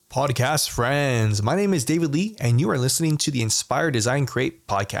Podcast friends, my name is David Lee, and you are listening to the Inspire Design Create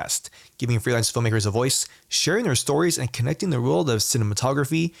podcast, giving freelance filmmakers a voice, sharing their stories, and connecting the world of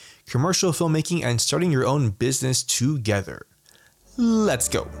cinematography, commercial filmmaking, and starting your own business together. Let's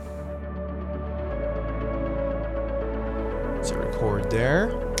go. Let's record there.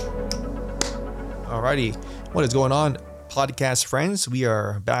 Alrighty, what is going on, podcast friends? We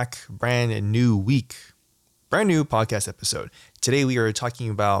are back, brand new week. Brand new podcast episode. Today we are talking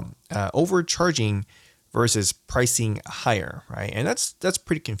about overcharging versus pricing higher, right? And that's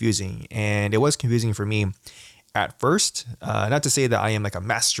pretty confusing, and it was confusing for me at first. Not to say that I am like a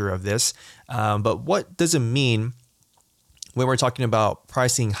master of this, but what does it mean when we're talking about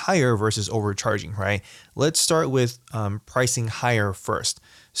pricing higher versus overcharging, right? Let's start with pricing higher first.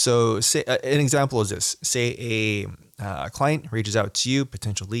 So say an example is this. Say a client reaches out to you,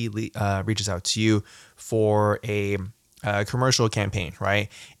 potentially reaches out to you for a commercial campaign, right?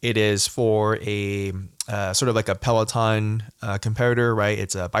 It is for a sort of like a Peloton competitor, right?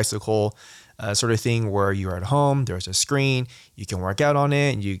 It's a bicycle sort of thing where you're at home, there's a screen, you can work out on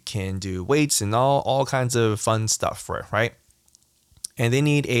it, you can do weights and all kinds of fun stuff for it, right? And they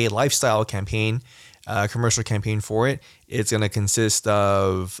need a lifestyle campaign, commercial campaign for it. It's going to consist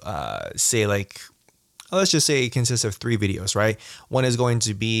of, let's just say it consists of 3 videos, right? One is going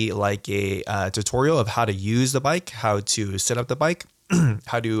to be like a tutorial of how to use the bike, how to set up the bike,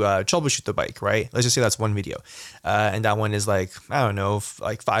 how to troubleshoot the bike, right? Let's just say that's one video. And that one is like, I don't know,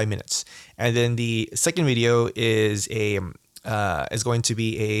 like 5 minutes. And then the second video is going to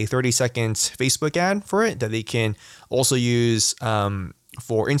be a 30-second Facebook ad for it that they can also use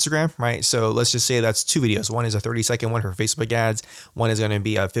for Instagram, right? So let's just say that's 2 videos. One is a 30-second one for Facebook ads. One is going to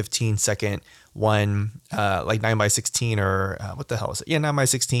be a 15-second one, like 9x16 or what the hell is it? Yeah,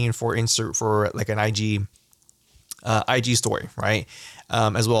 9x16 for insert for like an IG story, right?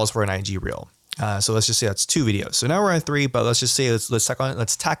 As well as for an IG reel. So let's just say that's 2 videos. So now we're at 3, but let's just say let's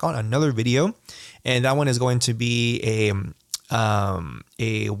tack on another video, and that one is going to be a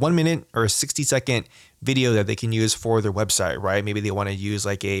 1 minute or 60-second video that they can use for their website, right? Maybe they want to use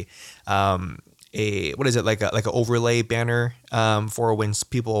like like an overlay banner for when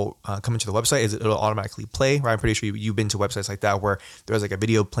people come into the website, it'll automatically play, right? I'm pretty sure you've been to websites like that where there's like a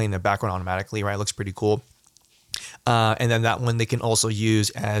video playing in the background automatically, right? It looks pretty cool. And then that one they can also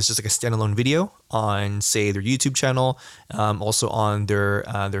use as just like a standalone video on, say, their YouTube channel, also on their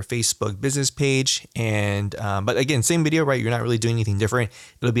Facebook business page. And but again, same video, right? You're not really doing anything different.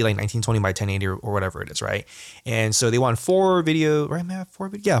 It'll be like 1920 by 1080 or whatever it is, right? And so they want 4 video, right? Man, 4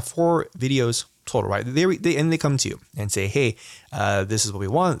 videos total, right? They come to you and say, hey, this is what we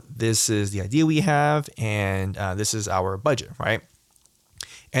want. This is the idea we have, and this is our budget, right?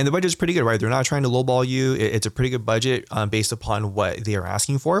 And the budget's pretty good, right? They're not trying to lowball you. It's a pretty good budget based upon what they are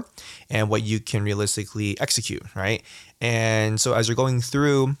asking for and what you can realistically execute, right? And so as you're going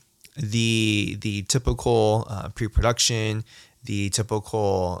through the typical pre-production, the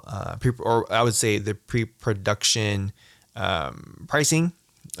typical the pre-production pricing,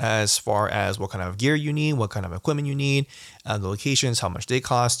 as far as what kind of gear you need, what kind of equipment you need, the locations, how much they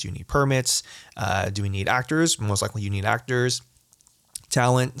cost, do you need permits, do we need actors? Most likely you need actors,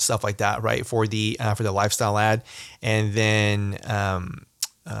 talent, stuff like that, right? For the lifestyle ad. And then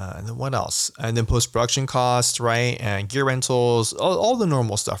what else? And then post-production costs, right? And gear rentals, all the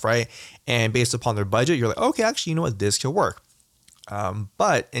normal stuff, right? And based upon their budget, you're like, okay, actually, you know what? This could work.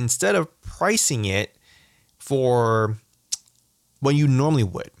 But instead of pricing it for what you normally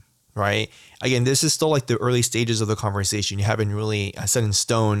would, right? Again, this is still like the early stages of the conversation. You haven't really set in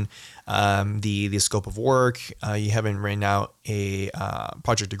stone the scope of work. You haven't written out a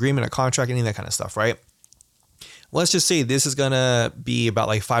project agreement, a contract, any of that kind of stuff, right? Let's just say this is gonna be about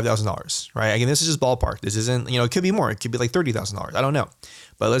like $5,000, right? Again, this is just ballpark. This isn't, it could be more. It could be like $30,000. I don't know,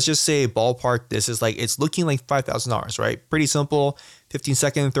 but let's just say ballpark. This is like, it's looking like $5,000, right? Pretty simple,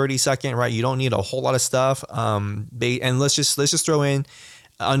 15-second, 30-second, right? You don't need a whole lot of stuff. And let's just throw in.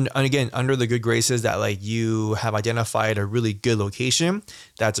 And again, under the good graces that like you have identified a really good location,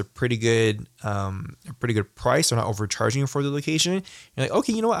 that's a pretty good price. They're not overcharging for the location. You're like,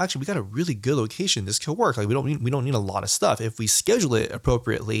 okay, you know what? Actually, we got a really good location. This could work. Like we don't need a lot of stuff. If we schedule it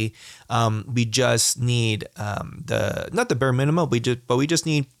appropriately, we just need not the bare minimum. We just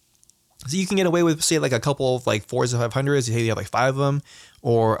need. So you can get away with, say, like a couple of like 4s or 500s. You have like 5 of them,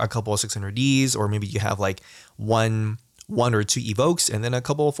 or a couple of 600Ds, or maybe you have like one or 2 evokes and then a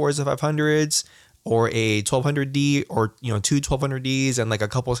couple of 4s or 500s. or a 1200D, or two 1200Ds and like a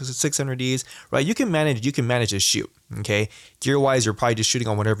couple 600Ds, right? You can manage this shoot. Okay, gear wise, you're probably just shooting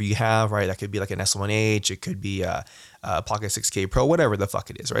on whatever you have, right? That could be like an S1H, it could be a Pocket 6K Pro, whatever the fuck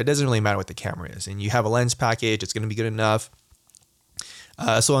it is, right? It doesn't really matter what the camera is, and you have a lens package, it's going to be good enough.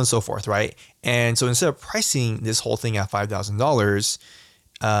 So on and so forth, right? And so instead of pricing this whole thing at $5,000,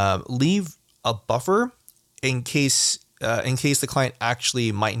 leave a buffer in case the client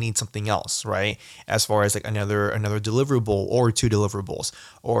actually might need something else, right? As far as like another deliverable or two deliverables,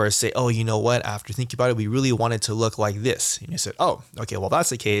 or say, oh, you know what? After thinking about it, we really want it to look like this. And you said, oh, okay, well, if that's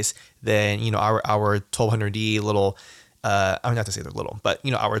the case, then our 1200D little, I'm not to say they're little, but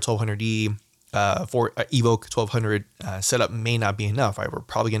our 1200D for Evoke 1200 setup may not be enough, right? We're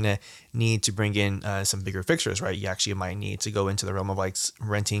probably going to need to bring in some bigger fixtures, right? You actually might need to go into the realm of like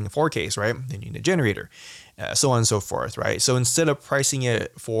renting 4Ks, right? Then you need a generator, so on and so forth, right? So instead of pricing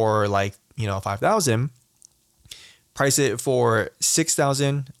it for like, 5,000, price it for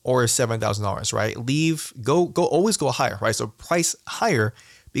 $6,000 or $7,000, right? Always go higher, right? So price higher,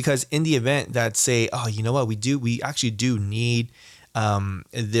 because in the event that say, oh, you know what, we actually do need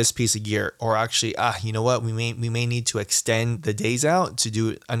this piece of gear, or actually, you know what, we may need to extend the days out to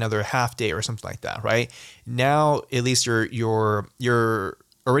do another half day or something like that, right? Now, at least you're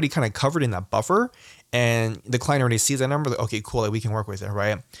already kind of covered in that buffer, and the client already sees that number, like, okay, cool, like we can work with it,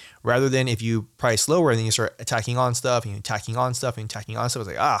 right? Rather than if you price lower and then you start tacking on stuff and tacking on stuff and tacking on stuff,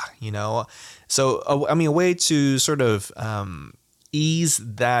 it's like, so a way to sort of ease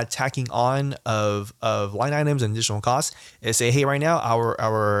that tacking on of line items and additional costs is say, hey, right now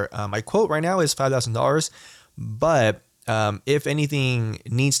our my quote right now is $5,000, but if anything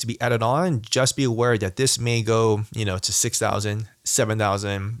needs to be added on, just be aware that this may go to $6,000,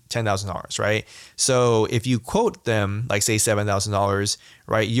 $7,000, $10,000, right? So if you quote them like say $7,000,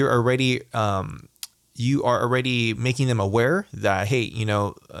 right, you are already making them aware that, hey,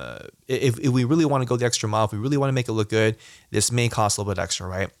 if we really want to go the extra mile, if we really want to make it look good, this may cost a little bit extra,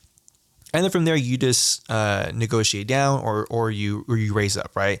 right? And then from there, you just negotiate down or you raise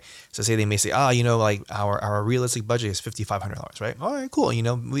up, right? So say they may say, like our realistic budget is $5,500, right? All right, cool.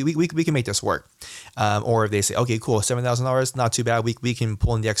 We can make this work. Or if they say, okay, cool, $7,000, not too bad. We can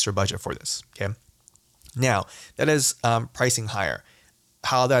pull in the extra budget for this. Okay. Now that is pricing higher.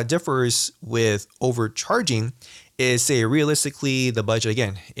 How that differs with overcharging is, say, realistically, the budget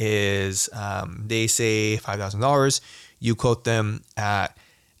again is they say $5,000. You quote them at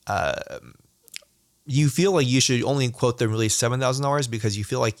you feel like you should only quote them really $7,000 because you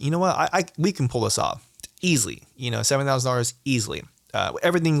feel like, you know what, we can pull this off easily. $7,000 easily.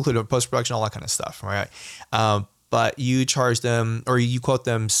 Everything included, post-production, all that kind of stuff, right? But you charge them, or you quote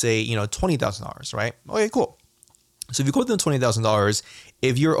them, say, $20,000, right? Okay, cool. So if you quote them $20,000,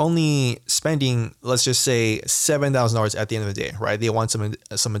 if you're only spending, let's just say $7,000 at the end of the day, right? They want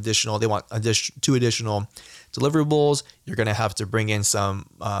some additional, they want two additional deliverables. You're going to have to bring in some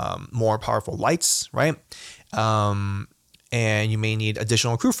more powerful lights, right? And you may need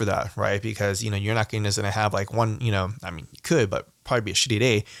additional crew for that, right? Because, you're not going to have like one, you could, but probably be a shitty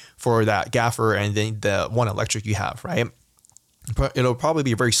day for that gaffer and then the one electric you have, right? But it'll probably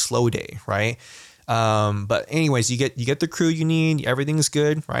be a very slow day, right? But anyways, you get the crew you need, everything's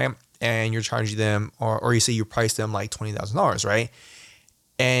good, right? And you're charging them, or you say you price them like $20,000, right?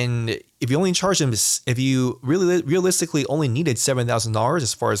 And if you only charge them, if you really realistically only needed $7,000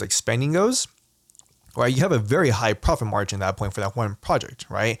 as far as like spending goes, right? You have a very high profit margin at that point for that one project,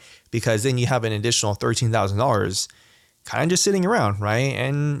 right? Because then you have an additional $13,000 kind of just sitting around, right?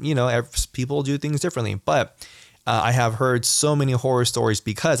 And people do things differently, but I have heard so many horror stories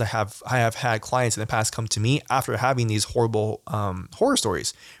because I have had clients in the past come to me after having these horrible horror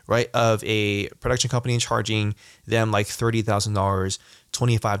stories, right? Of a production company charging them like $30,000,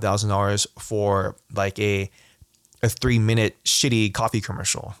 $25,000 for like a 3-minute shitty coffee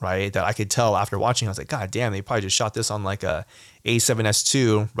commercial, right? That I could tell after watching, I was like, God damn, they probably just shot this on like a A7S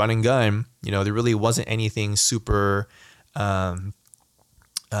II run and gun. There really wasn't anything super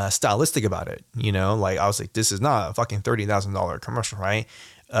stylistic about it, like I was like, this is not a fucking $30,000 commercial, right?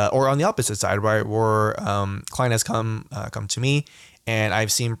 Or on the opposite side, right, where client has come to me, and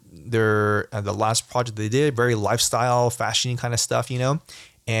I've seen the last project they did, very lifestyle, fashion kind of stuff,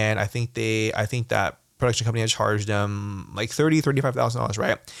 and I think that production company had charged them like $35,000,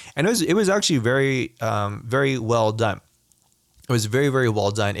 right? And it was actually very very well done. It was very, very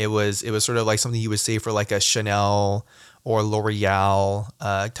well done. It was sort of like something you would say for like a Chanel or L'Oreal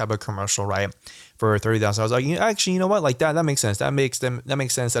type of commercial, right? For $30,000. I was like, actually, you know what? Like that makes sense. That makes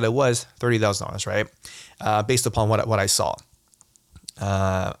sense that it was $30,000, right? Based upon what I saw.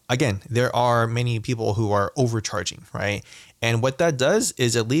 again, there are many people who are overcharging, right? And what that does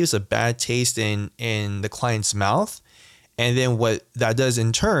is it leaves a bad taste in the client's mouth. And then what that does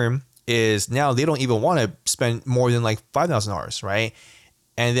in turn is now they don't even want to spend more than like $5,000, right?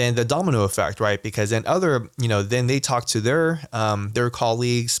 And then the domino effect, right? Because then then they talk to their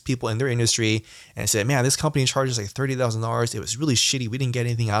colleagues, people in their industry, and say, man, this company charges like $30,000. It was really shitty. We didn't get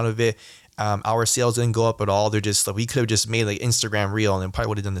anything out of it. Our sales didn't go up at all. They're just like, we could have just made like Instagram reel and probably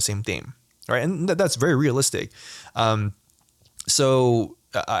would have done the same thing, right? And that's very realistic. So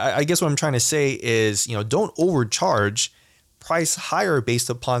I guess what I'm trying to say is, don't overcharge, price higher based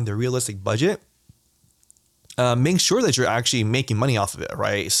upon the realistic budget. Make sure that you're actually making money off of it,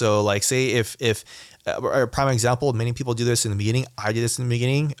 right? So like say if a prime example, many people do this in the beginning. I did this in the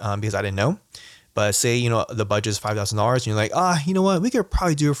beginning because I didn't know. But say, the budget is $5,000 and you're like, you know what? We could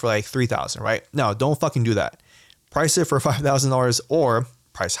probably do it for like $3,000, right? No, don't fucking do that. Price it for $5,000 or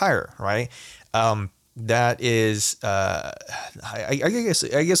price higher, right? That is, I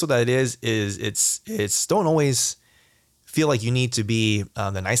guess what that is it's don't always feel like you need to be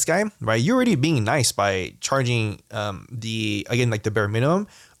the nice guy, right? You're already being nice by charging the bare minimum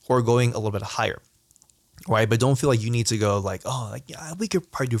or going a little bit higher, right? But don't feel like you need to go like, we could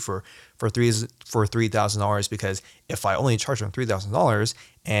probably do for $3,000 because if I only charge them $3,000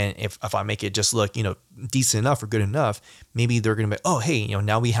 and if I make it just look decent enough or good enough, maybe they're gonna be, oh hey,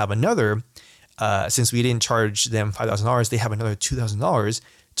 now we have another. Since we didn't charge them $5,000, they have another $2,000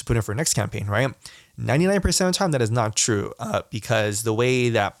 to put in for next campaign, right? 99% of the time, that is not true because the way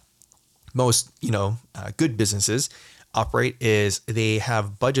that most, good businesses operate is they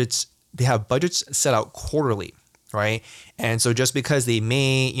have budgets set out quarterly, right? And so just because they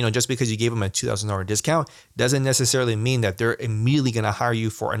may, just because you gave them a $2,000 discount doesn't necessarily mean that they're immediately going to hire you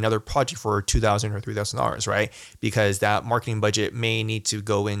for another project for $2,000 or $3,000, right? Because that marketing budget may need to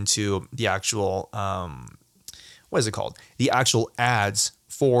go into the actual, what is it called? The actual ads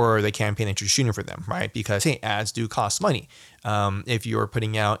for the campaign that you're shooting for them, right? Because hey, ads do cost money. If you're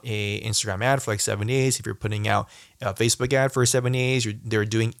putting out a Instagram ad for like 7 days, if you're putting out a Facebook ad for 7 days, they're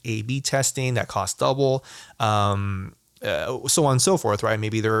doing A/B testing that costs double, so on and so forth, right?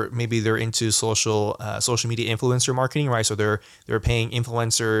 Maybe they're into social media influencer marketing, right? So they're paying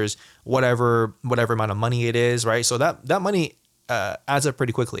influencers whatever amount of money it is, right? So that money adds up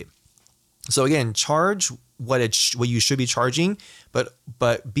pretty quickly. So again, charge what you should be charging,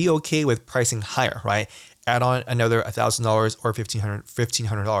 but be okay with pricing higher, right? Add on another $1,000 or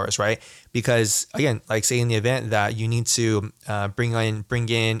 $1,500, right? Because again, like say in the event that you need to bring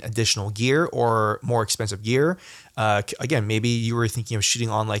in additional gear or more expensive gear, again, maybe you were thinking of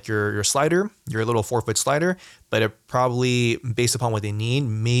shooting on like your slider, your little 4-foot slider, but it probably based upon what they need,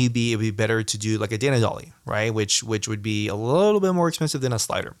 maybe it would be better to do like a Dana Dolly, right? Which would be a little bit more expensive than a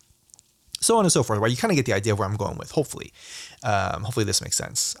slider. So on and so forth, right? You kind of get the idea of where I'm going with, hopefully. Hopefully this makes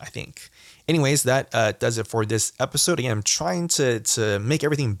sense, I think. Anyways, that does it for this episode. Again, I'm trying to make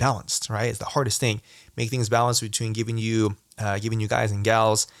everything balanced, right? It's the hardest thing. Make things balanced between giving you guys and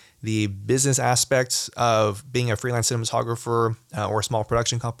gals the business aspects of being a freelance cinematographer or a small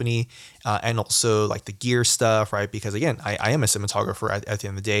production company, and also like the gear stuff, right? Because again, I am a cinematographer at the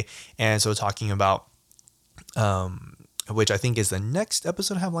end of the day. And so talking about which I think is the next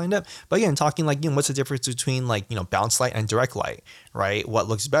episode I have lined up. But again, talking like, what's the difference between like, bounce light and direct light, right? What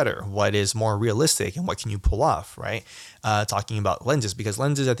looks better? What is more realistic? And what can you pull off, right? Talking about lenses, because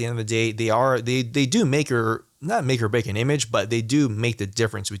lenses at the end of the day, they do not make or break an image, but they do make the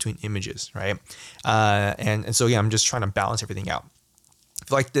difference between images, right? And so, yeah, I'm just trying to balance everything out.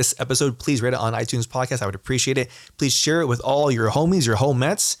 If you like this episode, please rate it on iTunes Podcast. I would appreciate it. Please share it with all your homies, your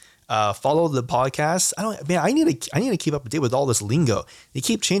homettes. Follow the podcast. I need to keep up to date with all this lingo. They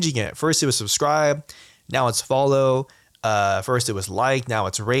keep changing it. First it was subscribe, now it's follow. First it was like, now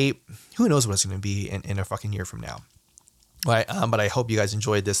it's rate. Who knows what it's going to be in a fucking year from now. Right. But I hope you guys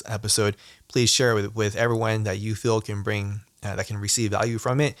enjoyed this episode. Please share it with everyone that you feel can bring that can receive value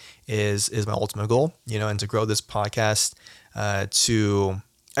from it is my ultimate goal. And to grow this podcast to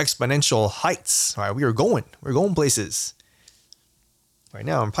exponential heights. All right, we're going places. Right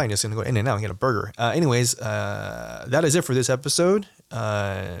now, I'm probably just going to go in and out and get a burger. Anyways, that is it for this episode.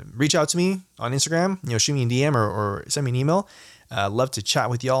 Reach out to me on Instagram, shoot me a DM or send me an email. Love to chat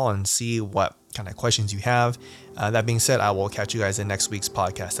with y'all and see what kind of questions you have. That being said, I will catch you guys in next week's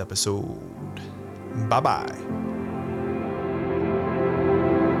podcast episode. Bye-bye.